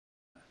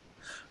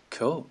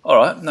Cool. All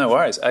right, no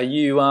worries. Are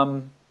you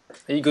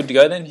good to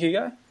go then,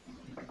 Hugo?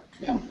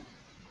 Yeah.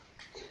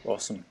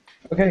 Awesome.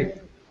 Okay.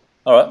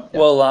 All right. Yeah.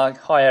 Well,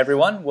 hi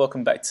everyone.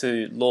 Welcome back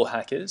to Law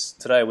Hackers.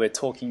 Today we're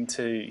talking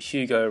to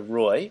Hugo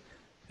Roy,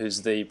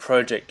 who's the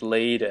project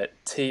lead at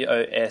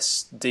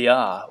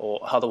ToSDR, or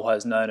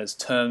otherwise known as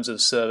Terms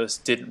of Service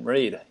Didn't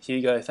Read.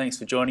 Hugo, thanks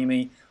for joining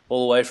me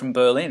all the way from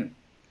Berlin.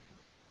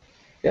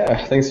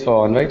 Yeah. Thanks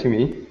for inviting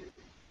me.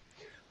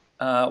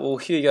 Well,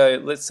 Hugo,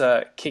 let's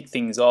kick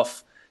things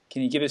off.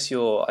 Can you give us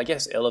your, I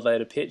guess,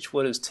 elevator pitch?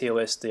 What does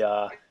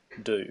TOSDR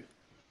do?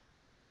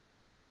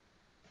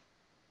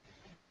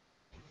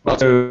 Well,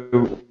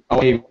 so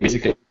our aim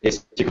basically is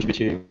to contribute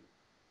to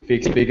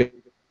fixing biggest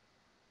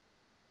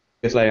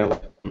layer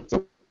of.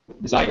 So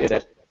the idea is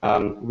that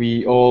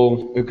we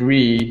all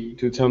agree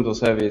to terms of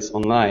service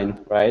online,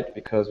 right?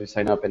 Because we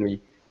sign up and we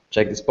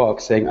check this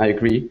box saying I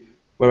agree.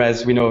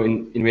 Whereas we know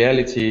in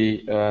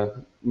reality,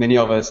 many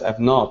of us have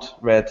not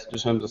read the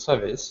terms of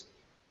service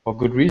for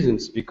good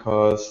reasons,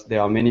 because there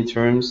are many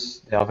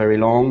terms, they are very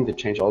long, they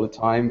change all the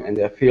time, and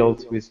they're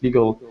filled with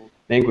legal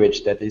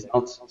language that is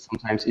not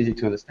sometimes easy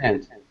to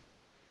understand.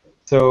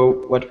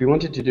 So what we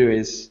wanted to do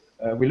is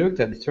we looked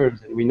at the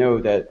terms, and we know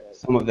that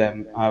some of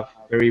them have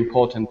very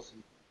important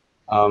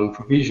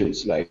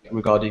provisions, like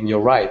regarding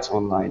your rights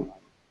online.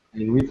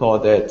 And we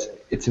thought that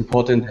it's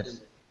important that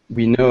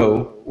we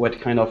know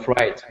what kind of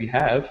rights we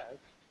have.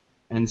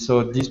 And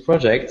so this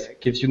project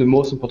gives you the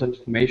most important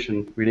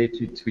information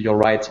related to your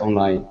rights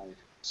online.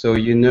 So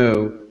you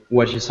know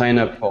what you sign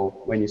up for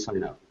when you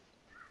sign up.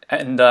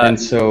 And And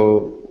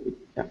so,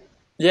 yeah.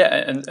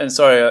 yeah, and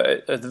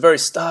sorry, at the very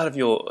start of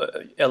your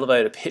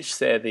elevator pitch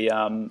there, the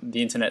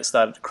internet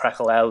started to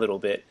crackle out a little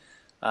bit.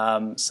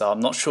 So I'm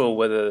not sure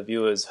whether the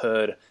viewers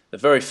heard the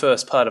very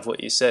first part of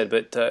what you said,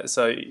 but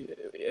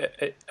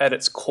at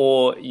its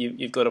core,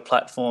 you've got a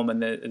platform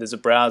and there's a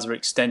browser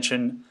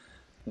extension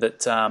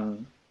that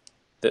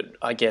that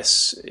I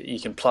guess you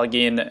can plug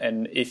in,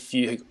 and if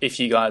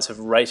you guys have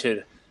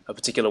rated a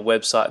particular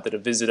website that a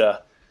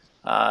visitor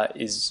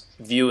is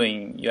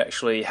viewing, you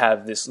actually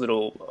have this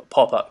little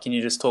pop-up. Can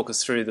you just talk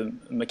us through the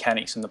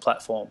mechanics in the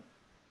platform?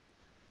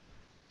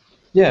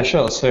 Yeah,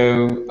 sure.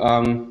 So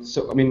I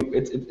mean,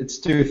 it's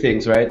two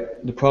things,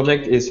 right? The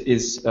project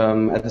is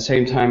at the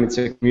same time it's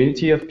a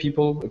community of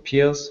people,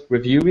 peers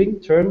reviewing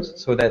terms,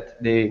 so that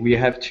we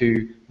have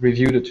to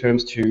review the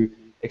terms to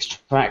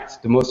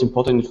extract the most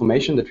important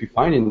information that we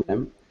find in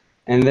them,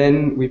 and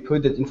then we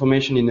put that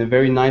information in a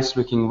very nice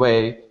looking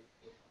way,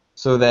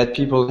 so that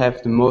people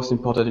have the most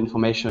important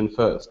information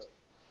first.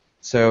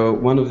 So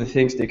one of the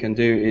things they can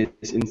do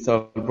is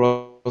install a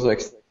browser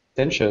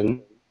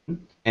extension,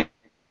 and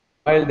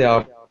while they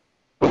are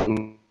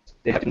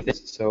they have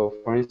this. So,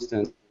 for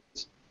instance,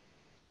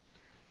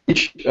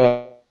 each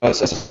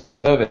service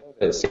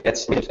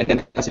gets and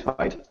then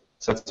classified.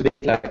 So it's a bit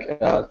like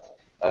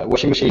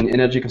washing machine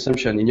energy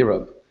consumption in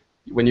Europe.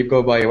 When you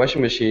go buy a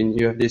washing machine,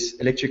 you have this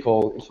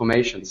electrical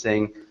information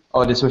saying,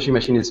 "Oh, this washing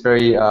machine is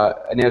very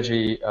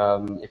energy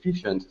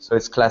efficient, so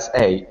it's class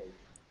A."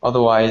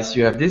 Otherwise,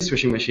 you have this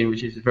washing machine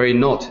which is very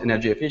not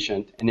energy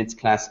efficient, and it's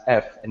class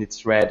F, and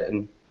it's red,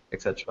 and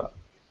etc.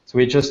 So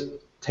we just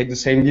take the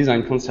same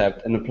design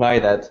concept and apply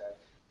that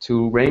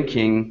to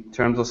ranking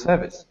terms of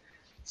service.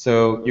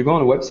 So you go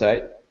on a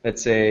website,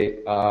 let's say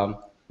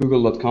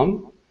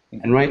google.com,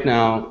 and right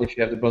now, if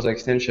you have the browser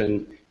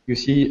extension, you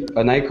see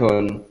an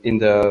icon in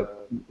the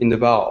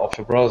bar of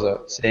your browser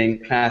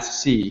saying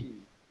Class C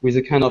with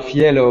a kind of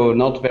yellow,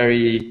 not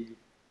very,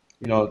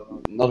 not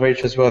very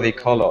trustworthy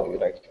color. You're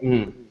like,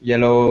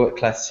 yellow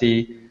Class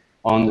C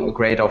on a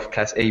grade of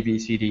Class A, B,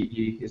 C, D,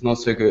 E is not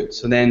so good.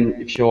 So then,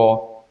 if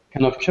you're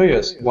kind of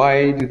curious,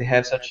 why do they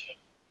have such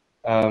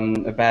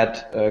a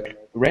bad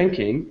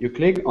ranking, you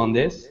click on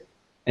this,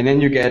 and then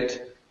you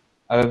get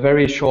a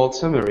very short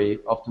summary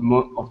of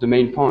the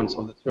main points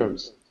of the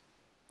terms.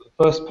 The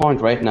first point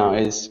right now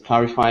is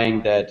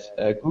clarifying that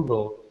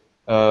Google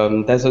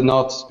does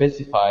not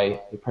specify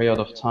the period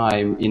of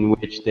time in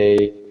which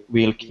they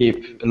will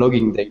keep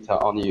logging data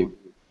on you,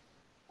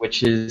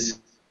 which is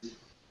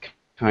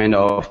kind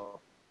of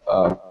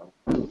uh,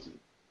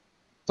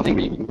 something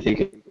we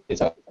think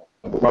is a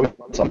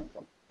worrisome,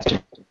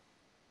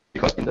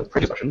 because in the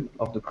previous version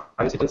of the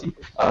privacy policy,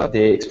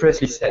 they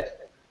expressly said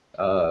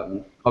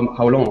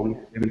how long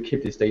they will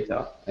keep this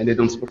data, and they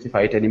don't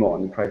specify it anymore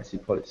in the privacy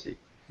policy.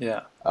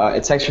 Yeah.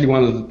 It's actually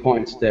one of the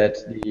points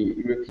that the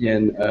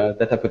European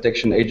data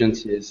protection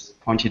agencies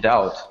pointed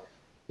out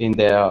in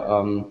their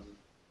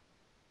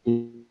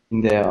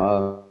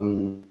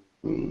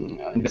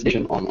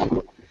investigation on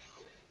Google.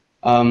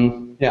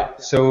 Yeah,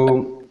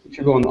 so if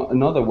you go on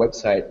another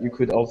website, you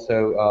could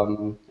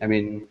also, I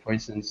mean, for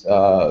instance,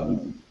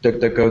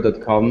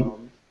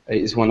 DuckDuckGo.com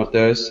is one of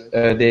those.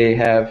 They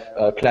have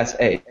Class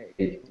A,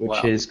 which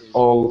Wow. is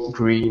all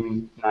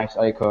green, nice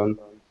icon.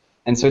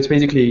 And so it's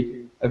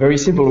basically a very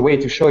simple way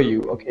to show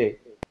you, okay,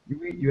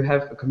 you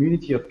have a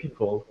community of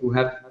people who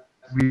have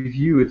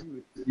reviewed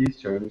these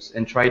terms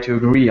and try to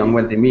agree on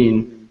what they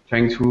mean,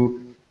 trying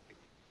to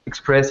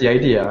express the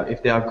idea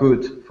if they are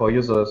good for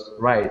users'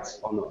 rights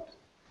or not.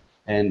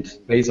 And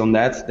based on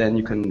that, then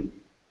you can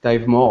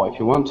dive more if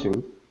you want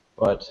to.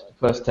 But the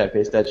first step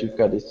is that you've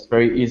got this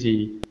very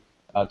easy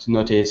to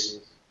notice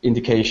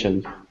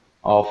indication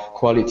of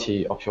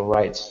quality of your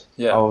rights,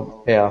 Yeah.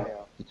 how fair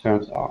the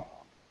terms are.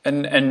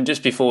 And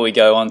just before we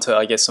go on to,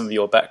 I guess, some of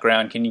your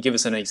background, can you give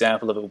us an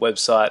example of a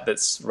website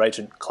that's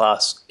rated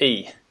Class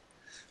E?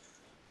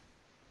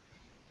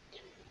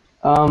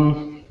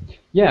 Um,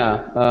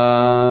 yeah,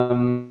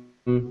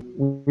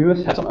 we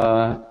must have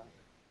some,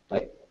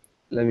 like,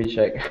 let me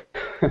check.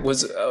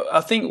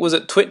 I think, was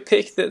it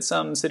TwitPic that's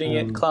sitting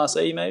at um, Class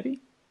E,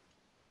 maybe?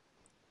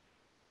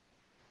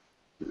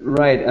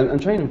 right, I'm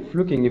trying to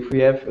looking if we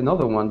have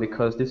another one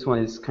because this one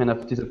is kind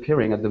of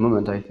disappearing at the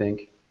moment, I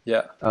think.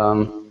 Yeah.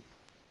 Um,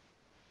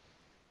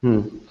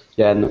 Hmm.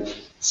 Yeah, no.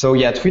 So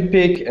yeah,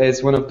 TweetPic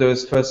is one of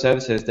those first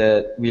services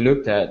that we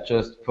looked at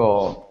just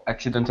for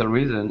accidental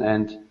reason,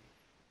 and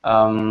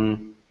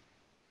um,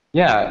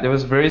 yeah, there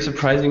was very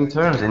surprising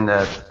terms in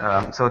that.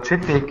 So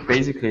TweetPic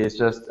basically is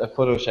just a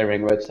photo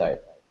sharing website.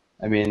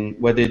 I mean,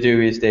 what they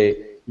do is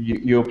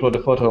you upload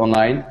a photo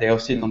online, they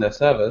host it on their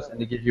servers, and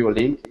they give you a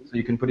link so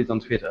you can put it on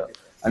Twitter.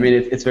 I mean,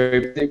 it's very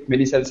basic.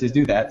 Many services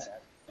do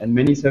that, and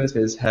many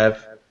services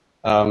have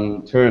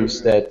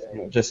terms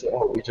that just say,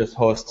 oh, we just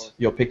host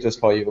your pictures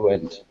for you,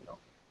 and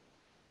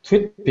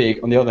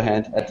TwitPic, on the other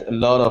hand, had a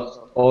lot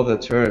of other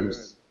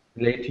terms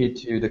related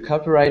to the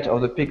copyright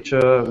of the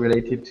picture,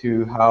 related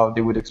to how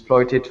they would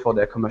exploit it for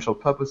their commercial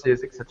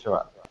purposes,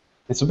 etc.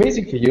 And so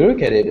basically, you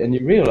look at it and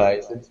you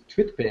realize that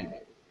TwitPic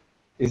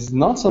is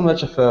not so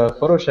much of a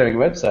photo sharing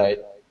website.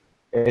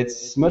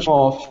 It's much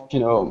more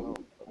of,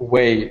 a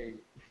way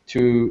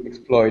to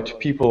exploit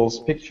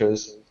people's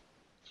pictures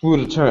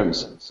through the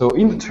terms. So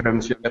in the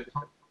terms, you have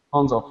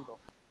tons of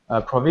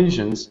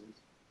provisions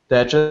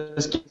that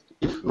just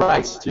give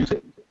rights to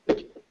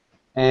click.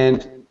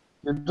 And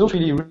you don't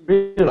really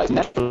realize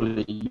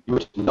naturally you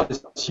would not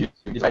assume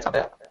these rights are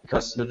there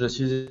because you're just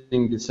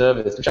using the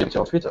service to share it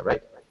on Twitter,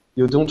 right?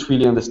 You don't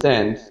really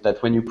understand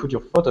that when you put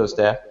your photos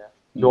there,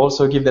 you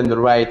also give them the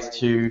right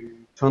to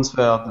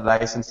transfer the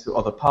license to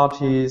other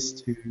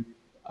parties, to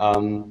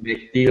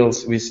make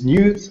deals with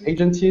news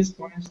agencies,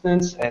 for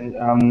instance, and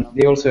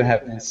they also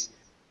have this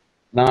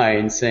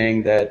line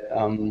saying that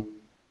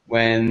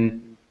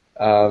when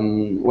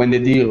they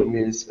deal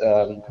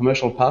with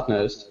commercial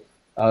partners,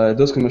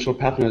 those commercial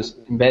partners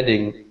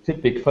embedding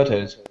TwitPic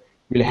photos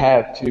will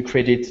have to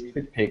credit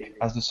TwitPic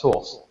as the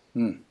source,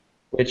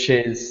 which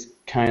is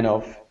kind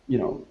of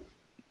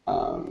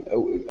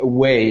a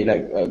way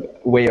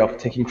a way of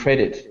taking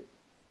credit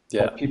for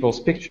Yeah. people's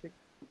pictures,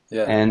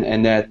 Yeah.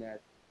 and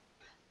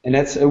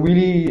that's a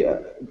really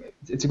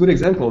it's a good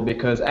example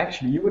because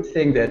actually you would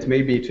think that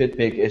maybe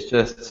TwitPic is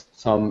just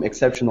some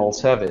exceptional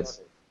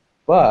service,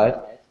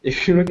 but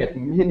if you look at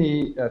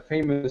many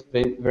famous,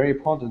 very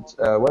important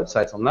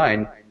websites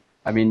online,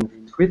 I mean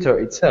Twitter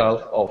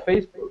itself or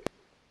Facebook,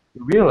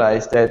 you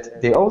realize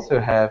that they also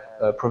have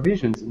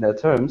provisions in their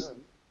terms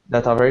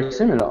that are very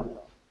similar.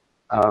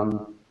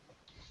 Um,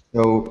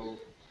 so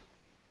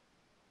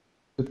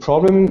the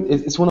problem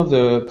is it's one of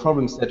the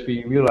problems that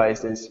we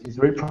realized is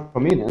very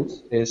prominent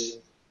is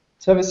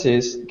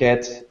services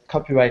get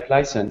copyright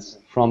license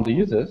from the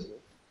users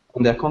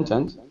on their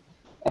content,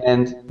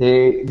 and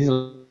these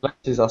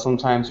licenses are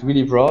sometimes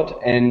really broad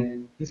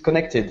and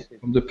disconnected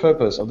from the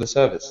purpose of the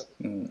service,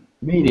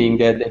 meaning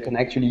that they can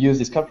actually use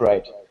this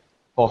copyright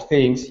for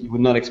things you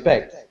would not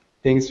expect,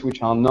 things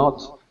which are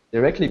not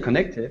directly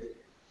connected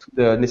to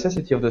the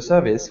necessity of the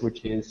service,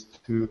 which is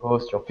to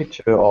host your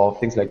picture or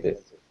things like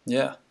this.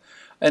 Yeah.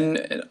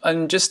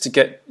 And just to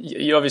get,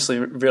 you're obviously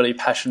really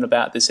passionate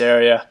about this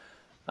area,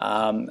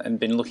 and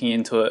been looking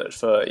into it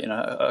for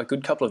a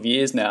good couple of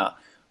years now.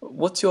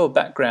 What's your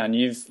background?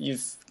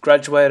 You've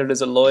graduated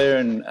as a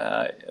lawyer,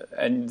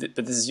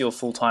 but this is your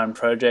full-time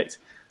project.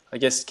 I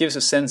guess give us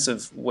a sense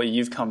of where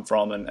you've come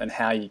from and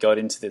how you got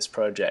into this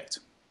project.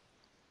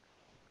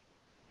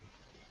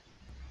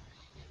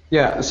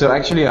 Yeah, so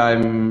actually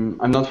I'm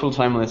not full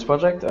time on this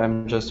project.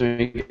 I'm just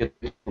doing it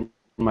in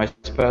my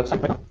spare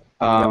time. Yep.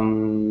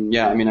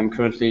 Yeah, I mean I'm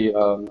currently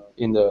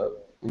in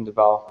the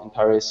bar in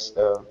Paris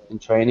in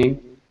training.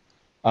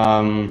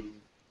 Um,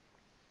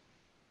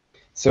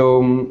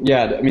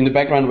 yeah, I mean the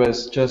background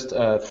was just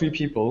three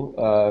people,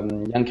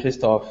 Jan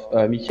Christoph,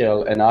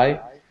 Michael, and I.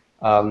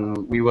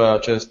 We were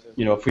just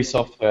free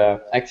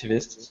software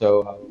activists,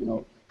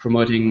 so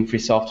promoting free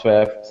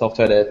software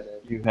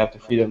that you have the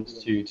freedom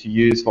to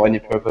use for any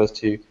purpose,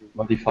 to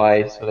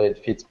modify so that it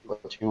fits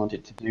what you want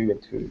it to do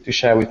and to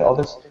share with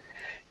others.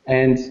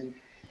 And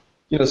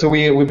so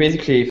we're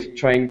basically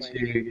trying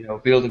to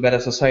build a better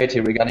society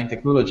regarding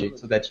technology,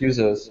 so that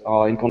users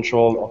are in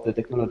control of the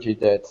technology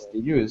that they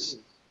use.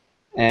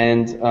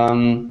 And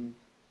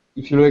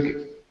if you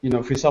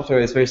look, free software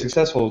is very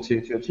successful to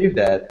achieve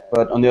that.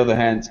 But on the other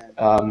hand,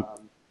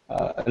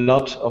 a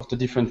lot of the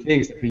different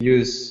things that we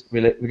use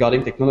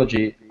regarding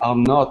technology are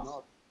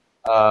not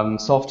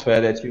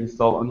software that you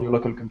install on your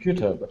local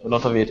computer, but a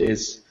lot of it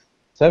is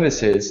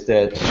services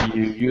that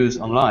you use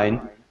online,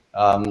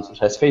 such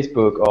as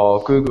Facebook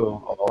or Google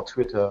or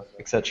Twitter,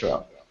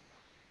 etc.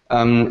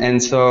 And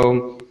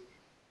so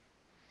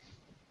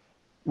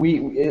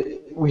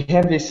we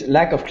have this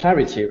lack of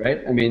clarity, right?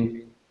 I mean,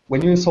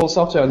 when you install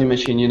software on your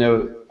machine, you know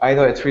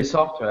either it's free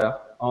software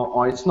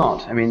or it's not.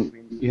 I mean,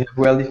 you have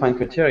well-defined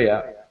criteria,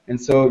 and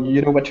so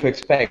you know what to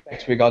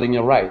expect regarding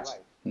your rights.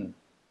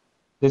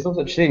 There's no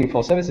such thing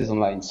for services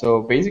online. So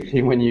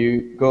basically, when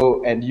you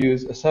go and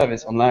use a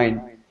service online,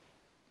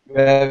 you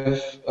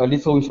have a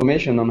little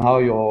information on how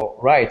your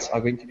rights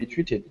are going to be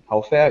treated, how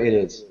fair it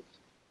is.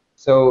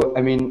 So,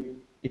 I mean,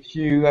 if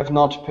you have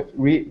not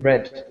read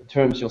the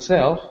terms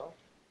yourself,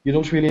 you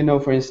don't really know,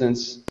 for instance,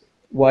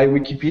 why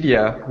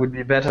Wikipedia would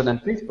be better than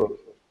Facebook,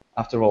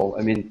 after all.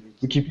 I mean,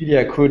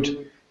 Wikipedia could,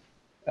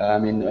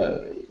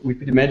 we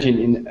could imagine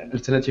in an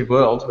alternative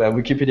world where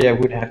Wikipedia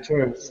would have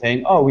terms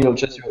saying, oh, we'll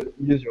just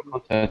use your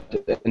content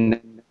and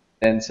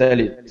then sell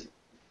it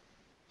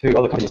to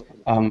other companies.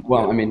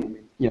 Well, I mean,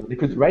 you know, they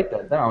could write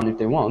that down if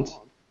they want.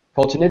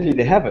 Fortunately,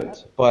 they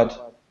haven't, but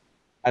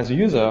as a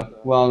user,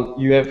 well,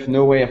 you have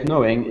no way of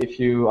knowing if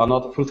you are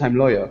not a full-time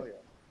lawyer,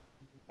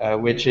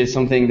 which is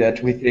something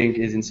that we think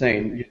is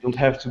insane. You don't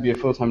have to be a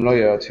full-time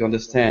lawyer to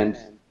understand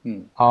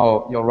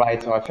how your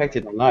rights are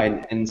affected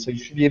online, and so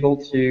you should be able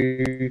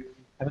to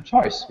have a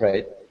choice,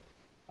 right?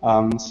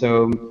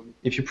 So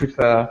if you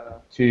prefer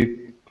to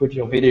put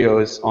your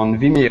videos on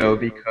Vimeo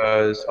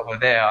because over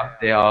there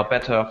they are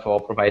better for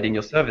providing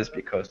your service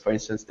because, for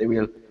instance, they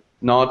will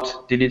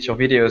not delete your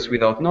videos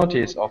without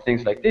notice or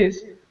things like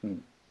this,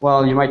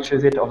 well, you might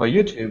choose it over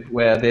YouTube,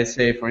 where they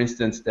say, for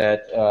instance,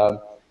 that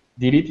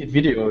deleted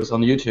videos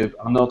on YouTube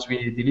are not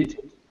really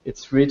deleted.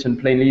 It's written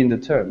plainly in the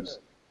terms.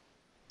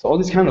 So all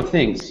these kind of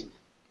things.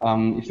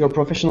 If you're a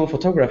professional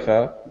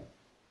photographer,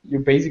 you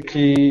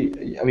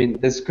basically, I mean,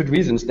 there's good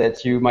reasons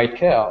that you might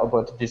care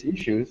about these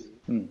issues.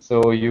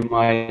 So you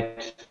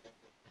might,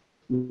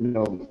 you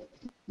know,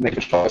 make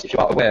a choice if you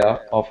are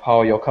aware of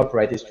how your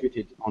copyright is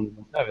treated on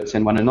the service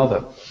and one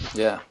another.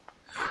 Yeah.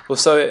 Well,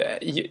 so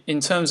in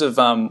terms of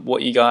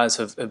what you guys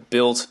have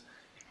built,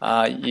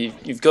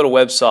 you've got a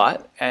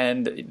website,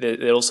 and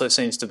there also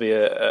seems to be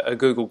a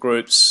Google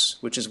Groups,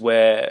 which is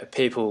where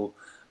people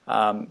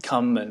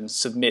come and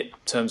submit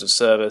terms of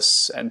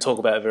service and talk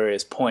about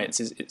various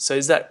points. So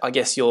is that, I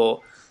guess,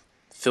 your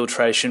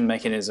filtration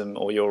mechanism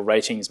or your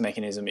ratings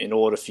mechanism in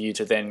order for you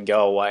to then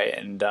go away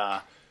and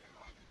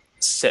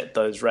set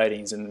those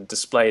ratings and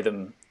display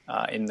them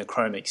in the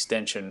Chrome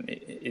extension?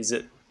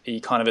 Are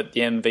you kind of at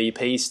the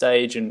MVP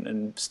stage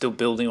and still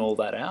building all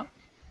that out?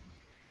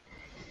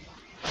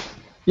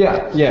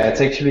 Yeah,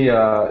 it's actually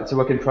it's a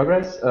work in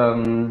progress.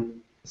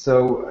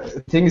 So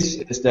things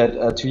is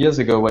that 2 years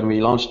ago when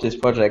we launched this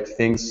project,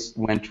 things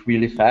went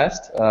really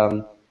fast.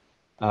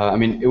 I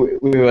mean,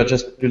 we were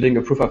just building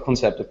a proof of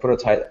concept, a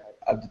prototype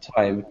at the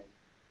time,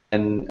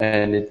 and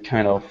it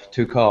kind of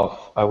took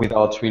off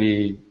without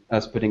really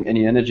us putting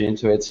any energy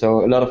into it.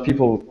 So a lot of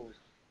people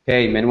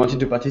came and wanted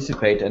to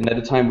participate, and at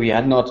the time we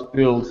had not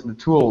built the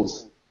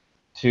tools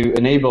to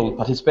enable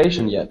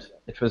participation yet.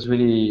 It was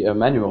really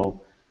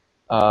manual.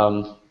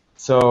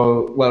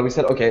 So, well, we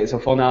said, okay, so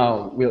for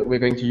now, we're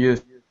going to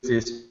use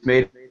this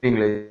mailing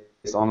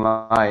list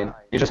online.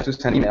 You just have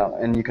to send email,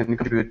 and you can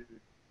contribute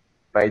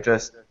by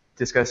just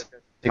discussing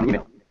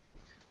email.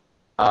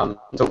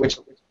 So which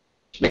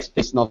makes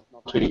things not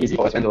really easy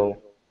for us to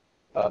handle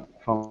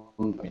from,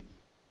 I mean,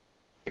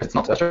 it's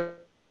not a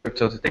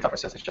structured data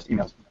process, it's just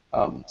emails.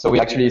 So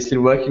we're actually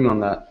still working on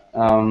that.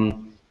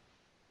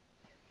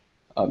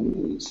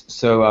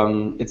 It's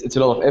a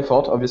lot of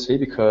effort, obviously,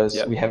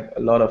 because we have a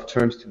lot of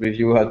terms to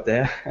review out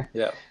there.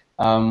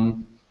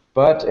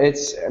 But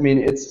I mean,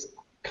 it's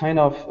kind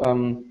of,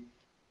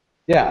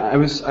 I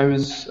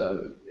was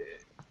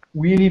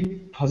really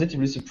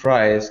positively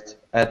surprised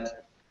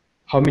at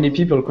how many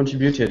people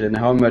contributed and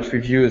how much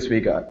reviews we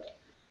got.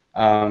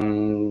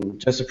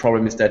 Just the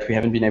problem is that we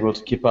haven't been able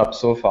to keep up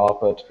so far,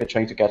 but we're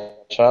trying to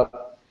catch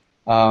up.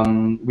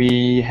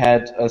 We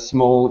had a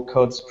small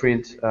code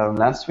sprint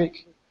last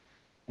week,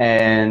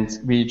 and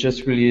we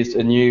just released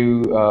a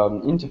new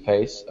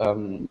interface.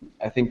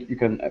 I think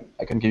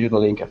I can give you the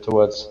link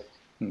afterwards.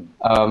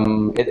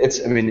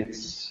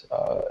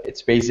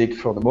 It's basic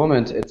for the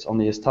moment. It's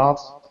only a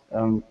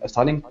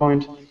starting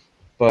point,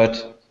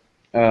 but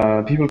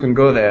people can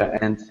go there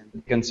and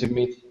can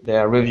submit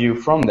their review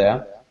from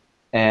there,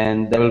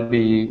 and that will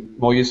be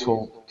more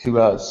useful to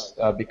us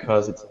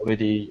because it's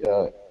already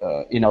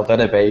in our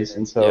database.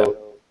 And so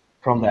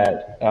from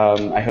that,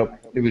 I hope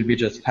it will be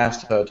just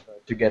faster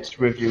to get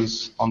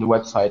reviews on the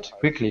website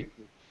quickly,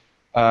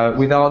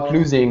 without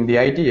losing the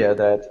idea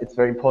that it's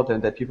very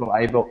important that people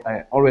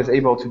are always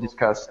able to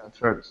discuss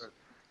terms.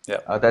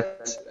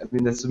 That's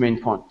the main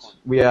point.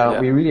 We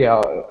really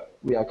are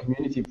a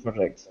community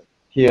project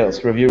here,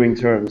 it's reviewing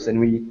terms, and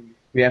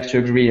we have to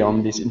agree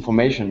on this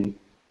information.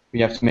 We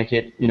have to make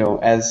it,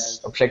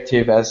 as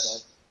objective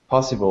as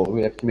possible.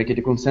 We have to make it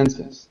a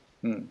consensus.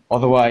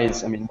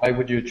 Otherwise, I mean, why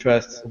would you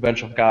trust a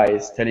bunch of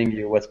guys telling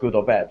you what's good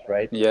or bad,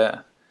 right?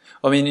 Yeah.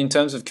 I mean, in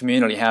terms of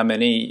community, how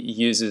many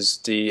users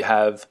do you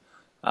have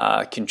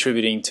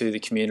contributing to the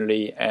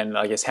community, and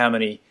I guess how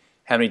many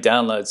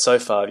downloads so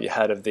far have you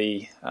had of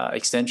the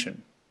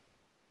extension?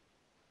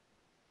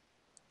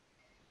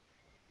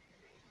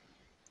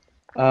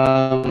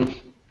 Um,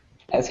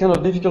 it's kind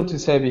of difficult to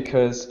say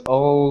because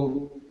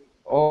all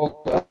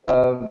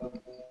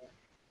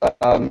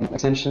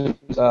extension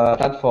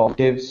platform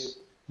gives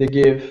they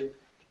give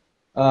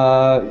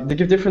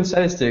different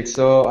statistics,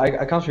 so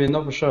I can't really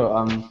know for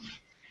sure.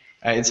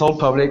 It's all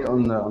public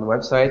on the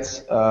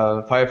website.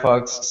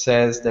 Firefox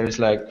says there's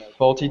like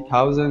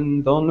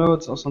 40,000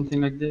 downloads or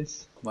something like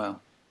this. Wow.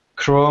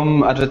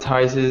 Chrome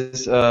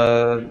advertises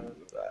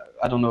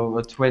I don't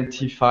know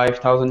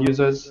 25,000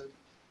 users.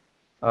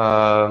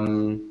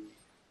 Um,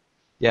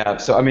 yeah,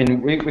 so I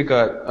mean we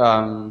got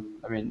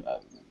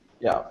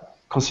yeah,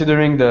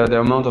 considering the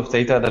amount of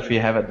data that we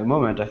have at the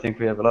moment, I think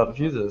we have a lot of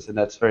users, and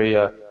that's very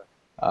I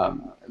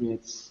mean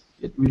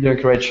it really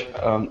encourage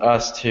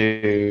us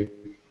to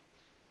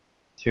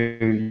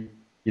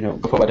go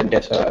forward and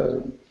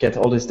get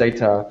all this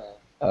data,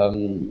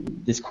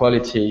 this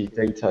quality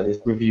data,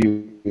 these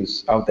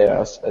reviews out there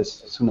as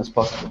soon as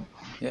possible.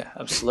 Yeah,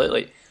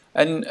 absolutely.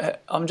 And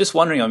I'm just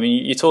wondering, I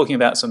mean, you're talking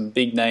about some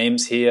big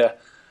names here.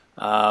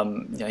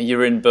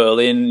 You're in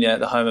Berlin,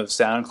 the home of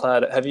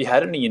SoundCloud. Have you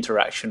had any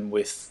interaction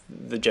with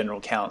the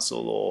general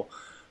counsel or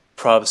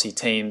privacy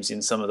teams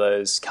in some of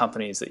those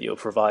companies that you're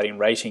providing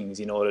ratings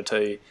in order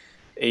to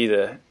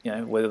either,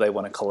 whether they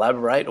want to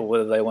collaborate or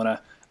whether they want to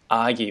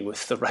argue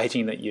with the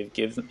rating that you've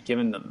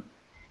given them?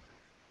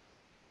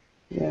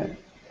 Yeah.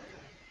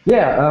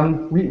 Yeah,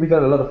 we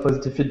got a lot of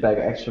positive feedback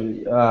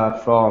actually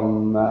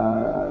from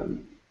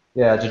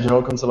the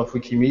General Counsel of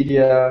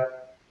Wikimedia.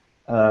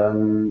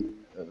 Um,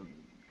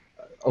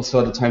 Also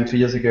at the time 2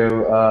 years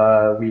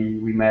ago,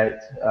 we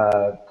met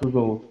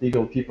Google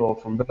legal people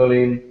from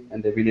Berlin,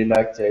 and they really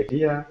liked the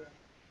idea.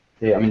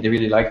 They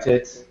really liked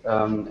it,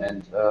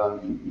 and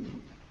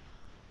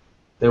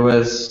there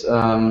was,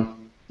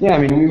 yeah, I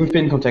mean, we've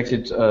been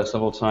contacted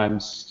several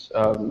times,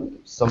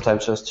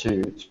 sometimes just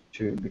to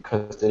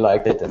because they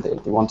liked it and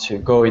they want to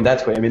go in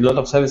that way. I mean, a lot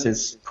of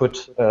services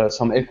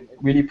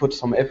really put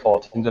some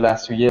effort in the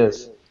last 2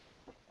 years.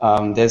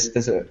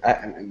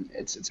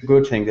 It's a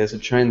good thing. There's a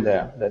trend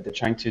there that they're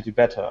trying to do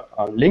better.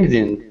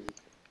 LinkedIn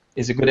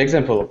is a good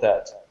example of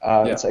that.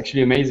 Yeah. It's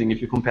actually amazing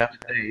if you compare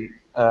today.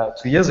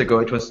 2 years ago,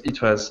 it was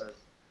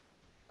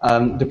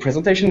the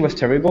presentation was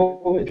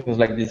terrible. It was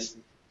like this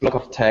block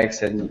of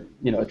text, and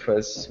it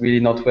was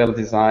really not well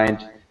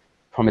designed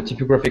from a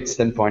typographic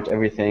standpoint.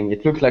 Everything,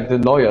 it looked like the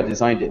lawyer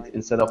designed it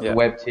instead of the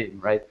Yeah. web team,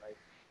 right?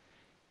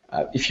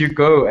 If you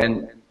go and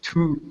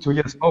two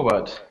years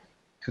forward,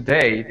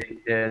 today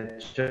they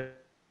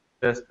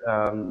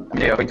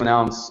are going to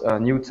announce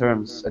new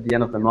terms at the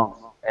end of the month,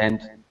 and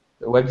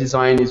the web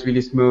design is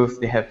really smooth.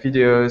 They have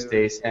videos,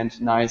 they send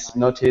nice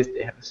notice,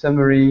 they have a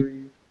summary.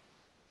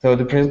 So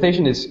the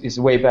presentation is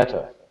way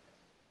better.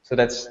 So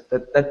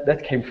that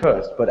came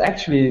first. But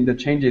actually, the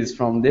changes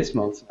from this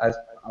month are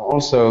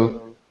also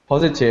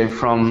positive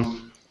from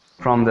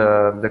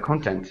the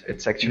content.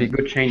 It's actually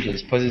good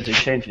changes, positive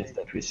changes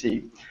that we see.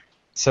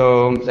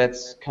 So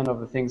that's kind of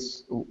the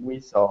things we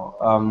saw.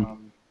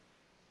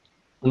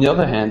 On the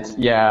other hand,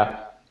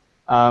 yeah,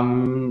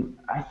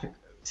 I think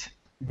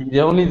the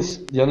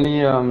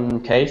only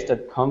case that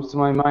comes to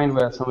my mind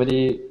where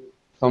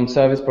some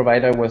service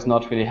provider was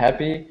not really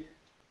happy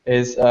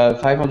is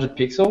 500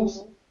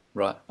 pixels.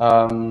 Right.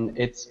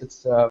 It's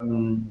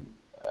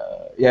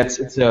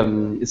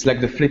like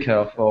the Flickr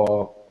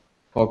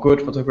for good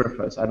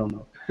photographers. I don't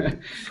know.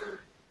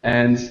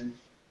 And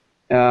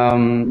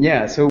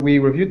yeah, so we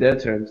reviewed their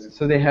terms.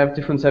 So they have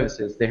different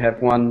services. They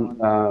have one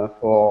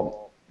for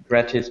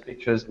gratis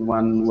pictures and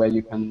one where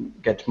you can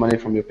get money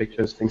from your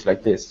pictures, things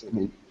like this. I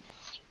mean,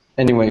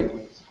 anyway,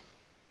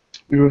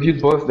 we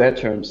reviewed both their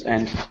terms,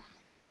 and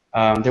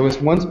there was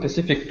one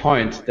specific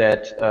point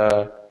that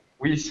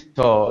we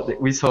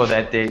saw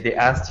that they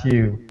asked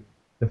you,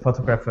 the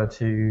photographer,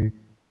 to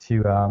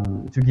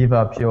give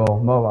up your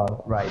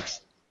mobile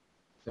rights.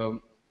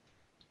 So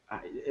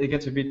it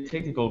gets a bit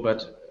technical, but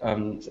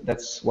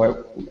that's why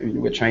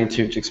we're trying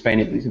to explain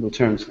it in simple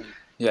terms.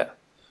 Yeah.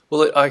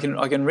 Well, I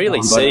can really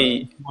But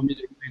see. if you want me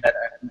to explain that,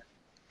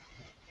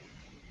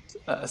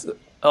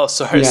 Oh,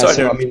 sorry. yeah. Sorry.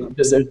 So I mean,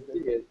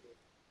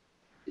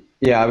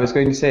 yeah, I was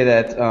going to say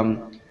that.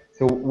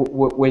 So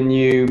when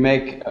you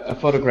make a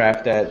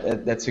photograph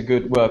that's a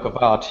good work of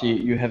art,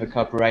 you have a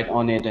copyright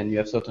on it and you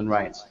have certain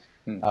rights.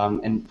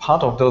 And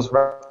part of those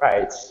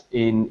rights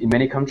in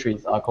many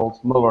countries are called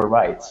moral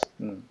rights.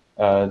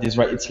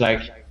 It's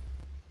like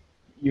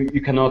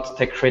you cannot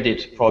take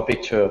credit for a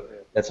picture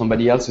that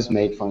somebody else has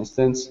made, for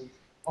instance,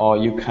 or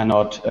you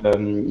cannot,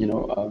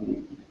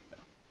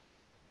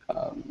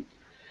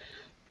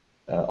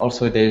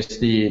 also there's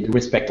the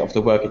respect of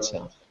the work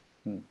itself.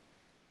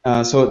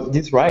 So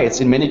these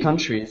rights in many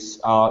countries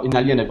are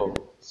inalienable.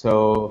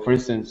 So, for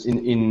instance,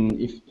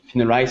 if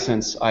in a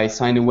license I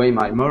sign away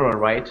my moral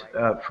right,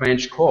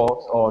 French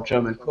court or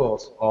German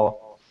court or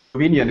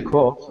Slovenian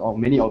court or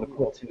many other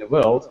courts in the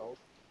world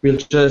will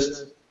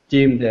just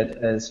deem that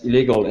as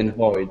illegal and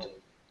void.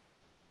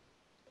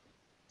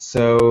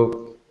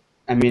 So,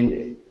 I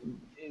mean,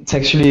 it's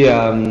actually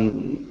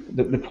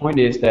the point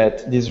is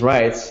that these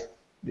rights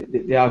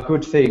they are a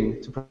good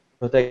thing to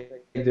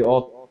protect the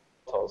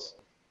authors.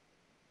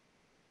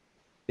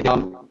 They are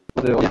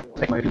the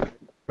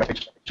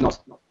right,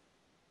 not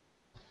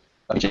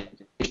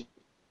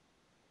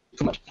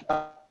too much.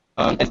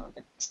 And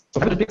so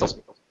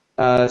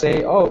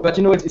say, oh, but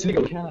you know, it's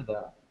illegal in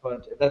Canada.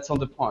 But that's not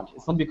the point.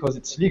 It's not because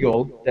it's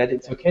legal that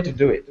it's okay to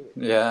do it.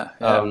 Yeah,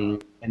 yeah.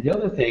 And the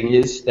other thing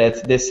is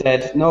that they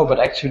said, no, but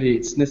actually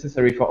it's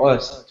necessary for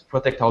us to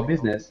protect our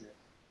business.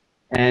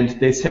 And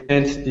they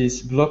sent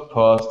this blog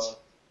post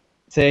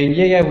saying,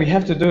 yeah, we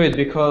have to do it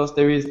because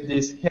there is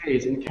this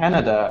case in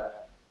Canada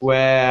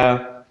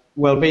where,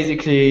 well,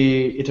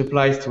 basically it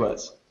applies to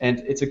us. And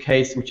it's a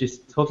case which is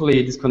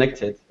totally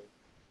disconnected.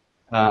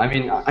 I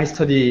mean, I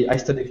study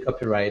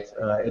copyright.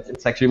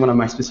 It's actually one of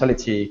my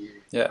specialty.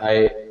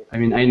 Yeah. I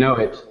mean, I know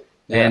it,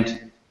 Yeah.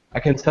 and I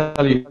can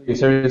tell you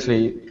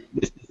seriously,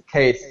 this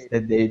case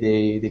that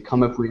they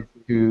come up with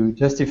to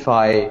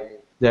justify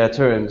their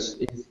terms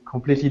is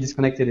completely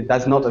disconnected. It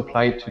does not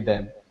apply to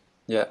them.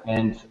 Yeah.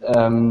 And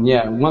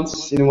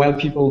once in a while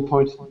people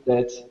point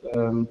that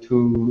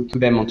to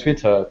them on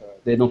Twitter.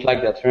 They don't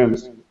like their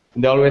terms,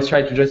 and they always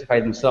try to justify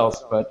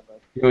themselves. But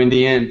you know, in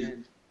the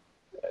end,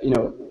 you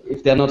know,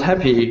 if they're not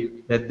happy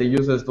that the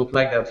users don't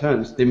like their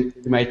terms, they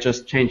might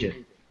just change it.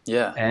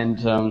 Yeah. And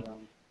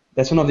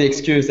that's one of the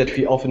excuses that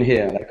we often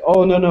hear, like,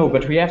 oh, no,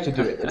 but we have to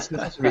do it. It's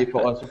necessary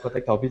for us to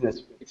protect our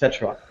business,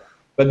 etc.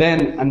 But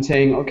then I'm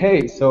saying,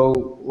 okay, so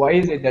why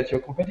is it that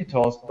your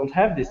competitors don't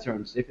have these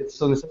terms if it's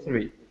so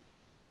necessary?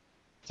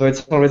 So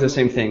it's always the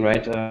same thing,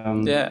 right?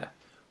 Yeah.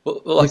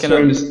 Well, like these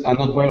terms are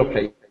not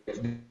boilerplate.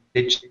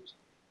 They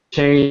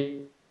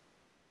change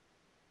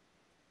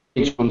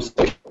from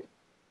stuff.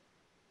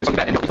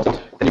 Then you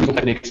don't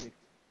have an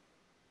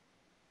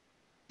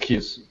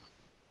excuse.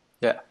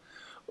 Yeah.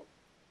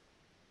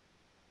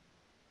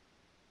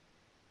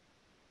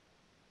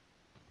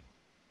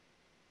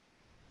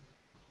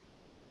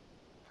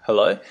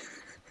 Hello?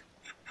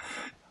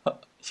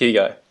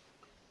 Hugo.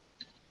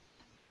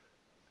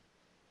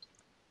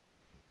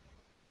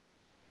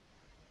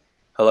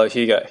 Hello,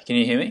 Hugo. Can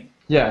you hear me?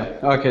 Yeah,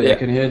 okay, Yeah. I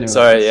can hear you.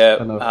 Sorry, yeah.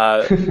 Kind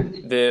of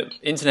The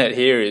internet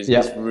here is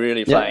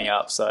really playing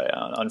up, so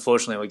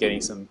unfortunately we're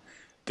getting some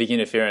big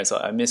interference.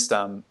 I missed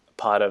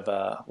part of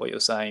what you were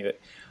saying, but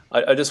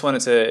I just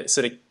wanted to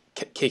sort of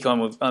kick on.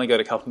 We've only got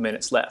a couple of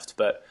minutes left,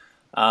 but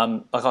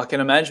like I can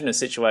imagine a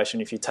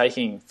situation if you're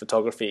taking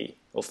photography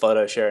or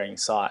photo sharing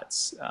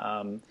sites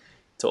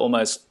to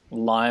almost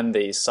line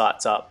these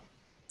sites up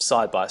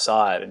side by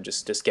side and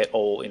just get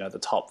all, you know, the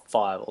top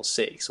 5 or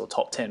 6 or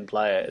top 10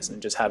 players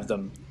and just have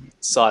them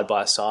side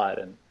by side.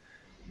 And,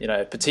 you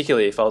know,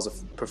 particularly if I was a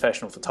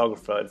professional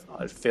photographer,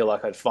 I'd feel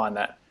like I'd find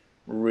that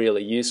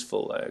really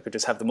useful. I could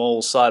just have them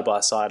all side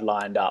by side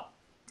lined up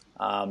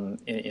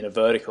in a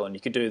vertical, and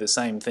you could do the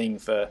same thing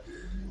for,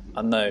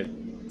 I don't know,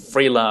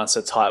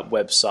 freelancer type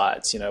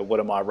websites. You know, what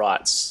are my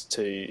rights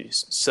to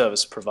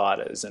service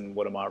providers and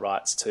what are my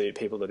rights to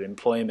people that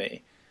employ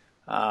me?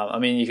 I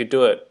mean, you could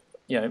do it,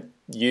 you know,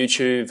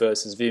 YouTube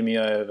versus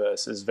Vimeo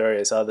versus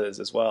various others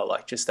as well.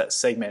 Like just that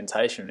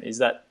segmentation. Is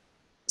that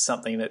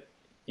something that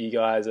you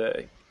guys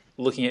are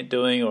looking at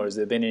doing, or has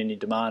there been any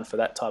demand for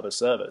that type of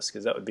service?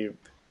 Because that would be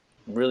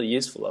really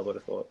useful, I would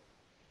have thought.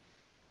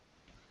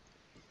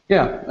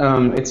 Yeah,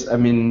 it's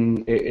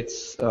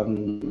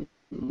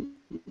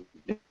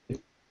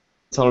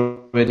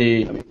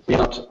already we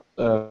not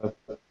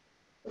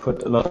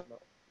put a lot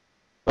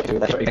into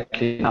that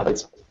exactly now.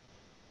 It's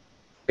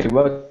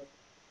working.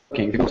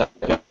 You can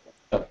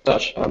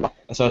search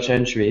a search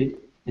entry,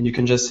 and you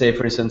can just say,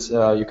 for instance,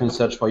 you can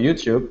search for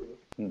YouTube,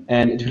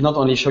 and it will not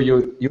only show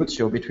you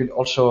YouTube, it will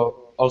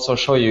also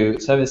show you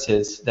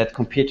services that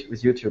compete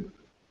with YouTube.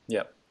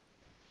 Yeah.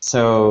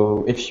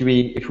 So if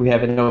we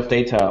have enough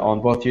data on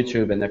both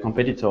YouTube and their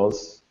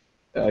competitors,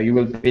 you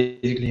will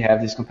basically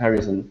have this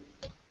comparison.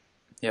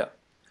 Yeah.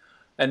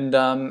 And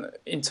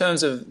in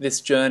terms of this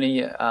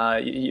journey,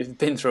 you've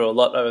been through a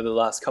lot over the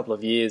last couple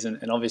of years,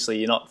 and obviously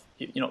you're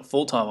not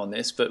full time on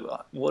this.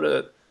 But what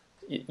are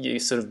your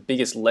sort of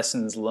biggest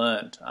lessons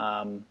learned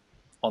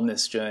on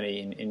this journey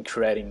in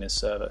creating this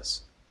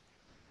service?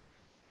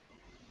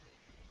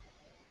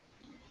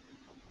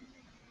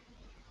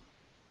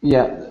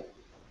 Yeah,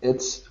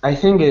 I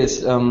think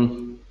it's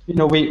you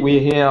know, we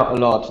hear a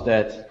lot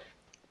that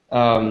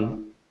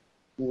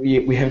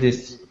we have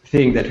this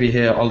thing that we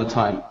hear all the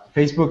time.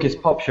 Facebook is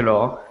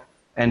popular,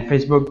 and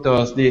Facebook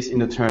does this in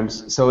the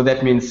terms, so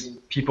that means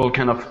people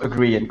kind of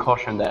agree and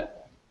caution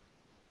that.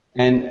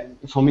 And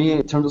for me,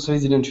 in terms of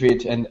Solid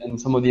Treat and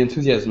some of the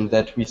enthusiasm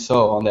that we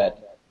saw on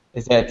that,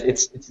 is that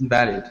it's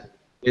invalid.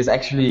 There's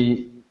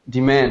actually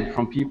demand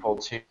from people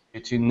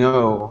to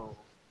know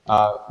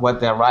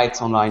what their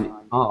rights online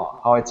are,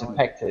 how it's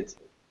affected.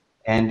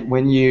 And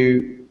when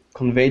you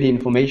convey the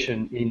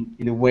information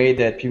in a way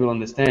that people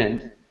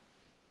understand,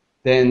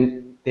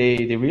 then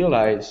they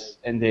realize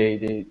and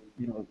they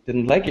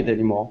didn't like it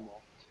anymore.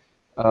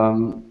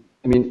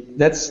 I mean,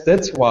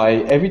 that's why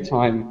every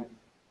time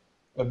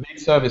a big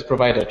service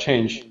provider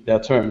change their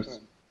terms,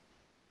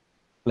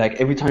 like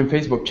every time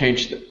Facebook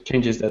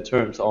changes their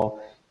terms,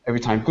 or every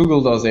time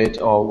Google does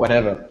it, or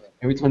whatever,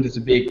 every time there's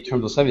a big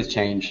terms of service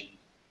change,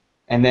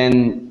 and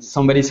then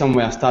somebody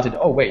somewhere started,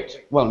 oh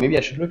wait, well maybe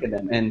I should look at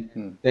them, and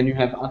then you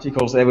have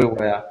articles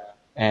everywhere,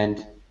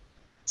 and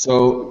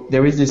so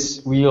there is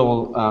this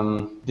real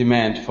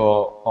demand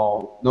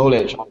for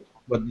knowledge of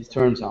what these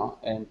terms are,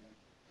 and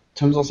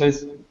terms of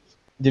service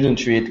didn't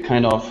treat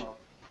kind of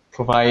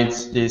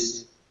provides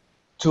this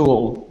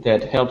tool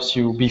that helps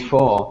you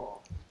before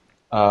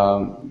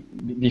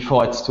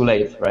it's too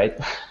late, right?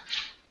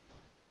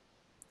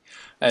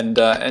 And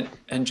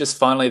just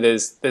finally,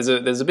 there's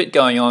a bit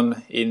going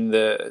on in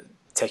the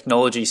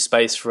technology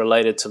space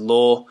related to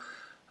law.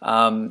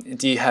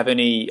 Do you have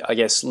any, I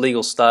guess,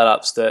 legal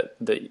startups that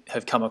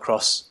have come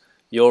across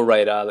your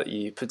radar that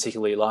you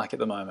particularly like at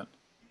the moment?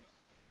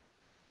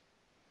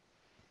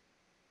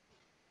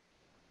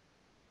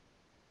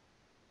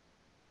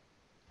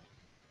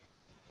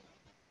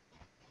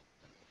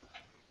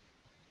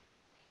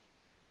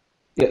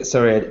 Yeah,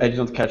 sorry, I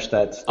didn't catch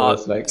that. There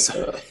was like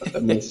So, a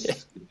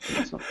miss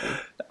something.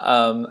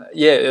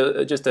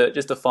 yeah, just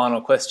a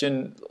final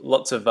question.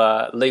 Lots of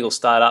legal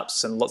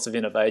startups and lots of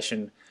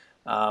innovation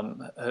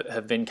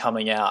have been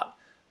coming out,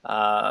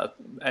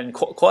 and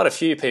quite a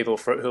few people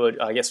who are,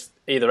 I guess,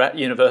 either at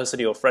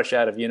university or fresh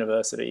out of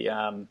university,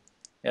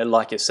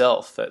 like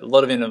yourself. A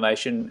lot of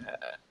innovation.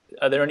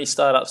 Are there any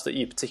startups that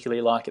you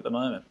particularly like at the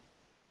moment?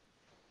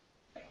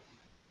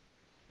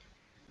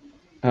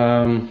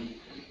 Um,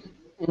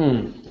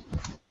 hmm.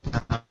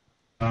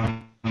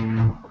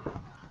 Um,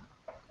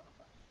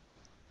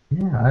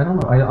 yeah, I don't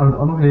know. I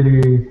don't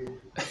really.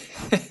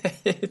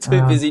 You're too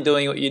Uh, busy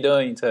doing what you're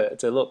doing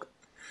to look.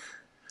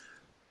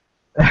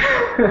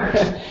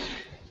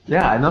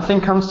 yeah,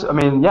 nothing comes to. I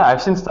mean, yeah,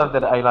 I've seen stuff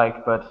that I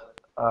like, but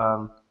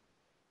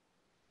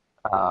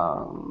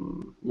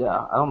yeah,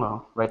 I don't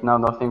know. Right now,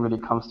 nothing really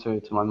comes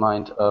to my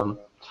mind.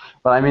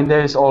 But I mean,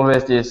 there is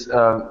always these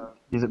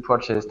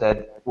approaches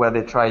that where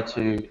they try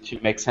to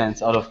make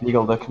sense out of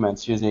legal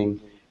documents using,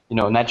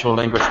 natural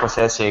language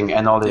processing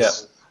and all Yeah.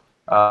 this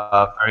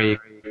very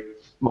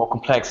more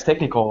complex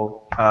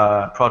technical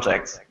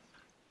projects.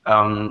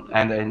 And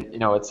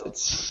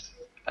it's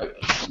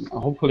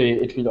hopefully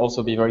it will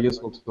also be very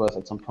useful to us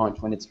at some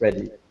point when it's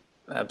ready.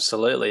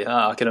 Absolutely.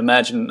 I can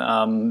imagine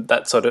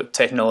that sort of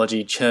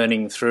technology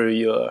churning through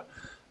your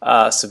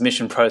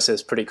submission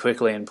process pretty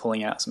quickly and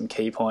pulling out some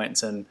key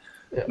points, and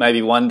Yeah.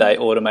 maybe one day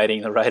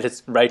automating the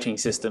rating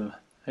system.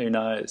 Who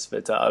knows?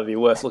 But it'd be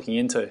worth looking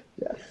into.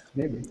 Yes,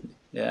 maybe.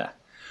 Yeah.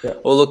 Yeah.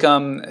 Well, look,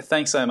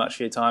 thanks so much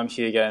for your time,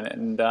 Hugo,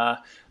 and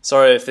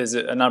sorry if there's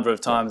a number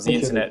of times the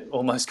Thank internet you.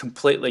 almost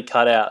completely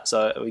cut out,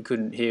 so we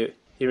couldn't hear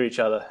each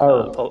other. Oh,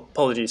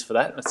 Apologies for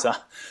that. It's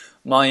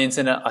my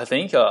internet. I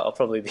think I'll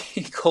probably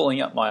be calling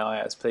up my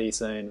ISP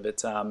soon,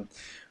 but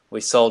we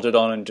soldiered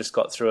on and just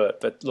got through it.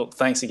 But look,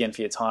 thanks again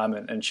for your time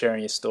and sharing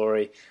your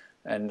story,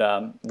 and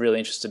really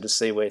interested to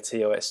see where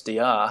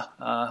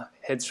TOSDR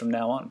heads from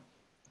now on.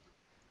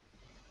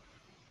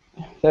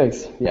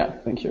 thanks. Yeah,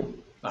 thank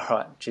you. All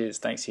right, cheers.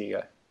 Thanks,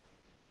 Hugo.